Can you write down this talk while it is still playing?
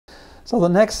So the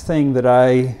next thing that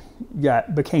I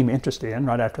became interested in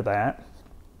right after that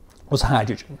was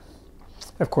hydrogen.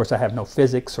 Of course, I have no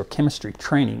physics or chemistry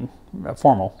training,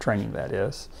 formal training that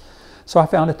is. So I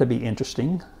found it to be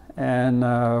interesting. And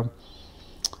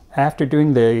after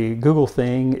doing the Google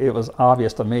thing, it was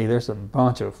obvious to me there's a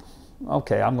bunch of,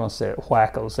 okay, I'm going to say it,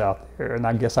 wackos out there, and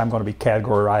I guess I'm going to be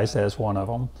categorized as one of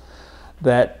them,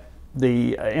 that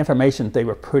the information they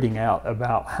were putting out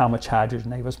about how much hydrogen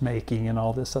they was making and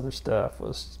all this other stuff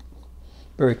was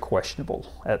very questionable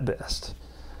at best,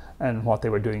 and what they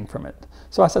were doing from it.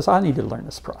 So I said, I need to learn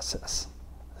this process.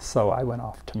 So I went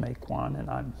off to make one, and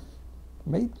I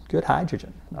made good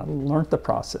hydrogen. I learned the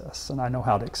process, and I know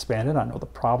how to expand it. I know the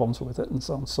problems with it, and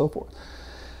so on and so forth.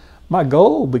 My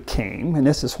goal became, and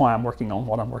this is why I'm working on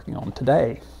what I'm working on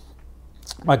today,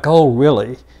 my goal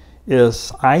really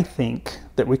is, I think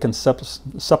that we can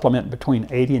supplement between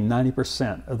 80 and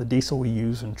 90% of the diesel we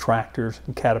use in tractors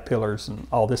and Caterpillars and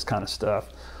all this kind of stuff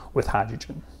with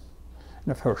hydrogen.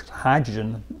 And of course,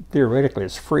 hydrogen theoretically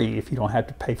is free if you don't have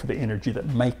to pay for the energy that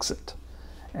makes it.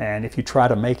 And if you try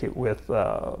to make it with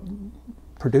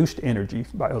produced energy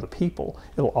by other people,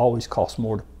 it'll always cost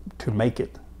more to make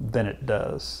it than it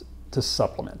does to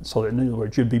supplement. So in other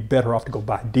words, you'd be better off to go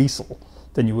buy diesel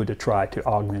than you would to try to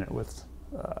augment it with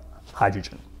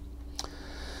hydrogen.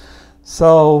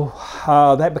 So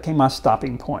that became my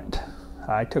stopping point.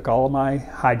 I took all of my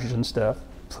hydrogen stuff,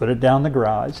 put it down in the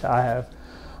garage. I have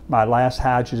my last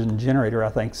hydrogen generator, I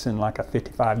think, is in like a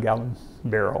 55-gallon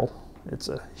barrel. It's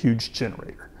a huge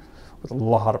generator with a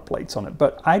lot of plates on it.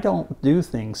 But I don't do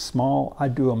things small, I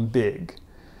do them big.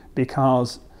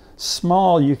 Because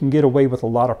small, you can get away with a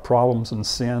lot of problems and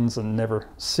sins and never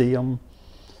see them.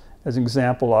 As an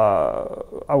example,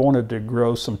 I wanted to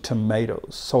grow some tomatoes.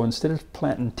 So instead of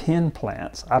planting 10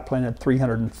 plants, I planted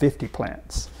 350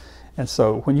 plants. And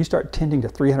so when you start tending to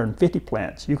 350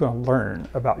 plants, you're going to learn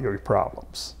about your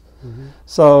problems. Mm-hmm.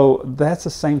 So that's the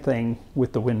same thing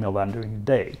with the windmill that I'm doing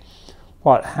today.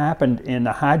 What happened in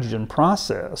the hydrogen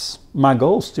process, my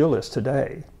goal still is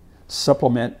today,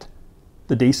 supplement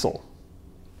the diesel.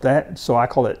 So I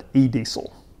call it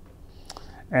e-diesel.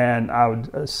 And I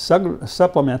would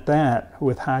supplement that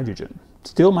with hydrogen.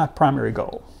 Still my primary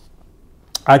goal.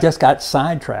 I just got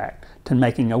sidetracked to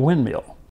making a windmill.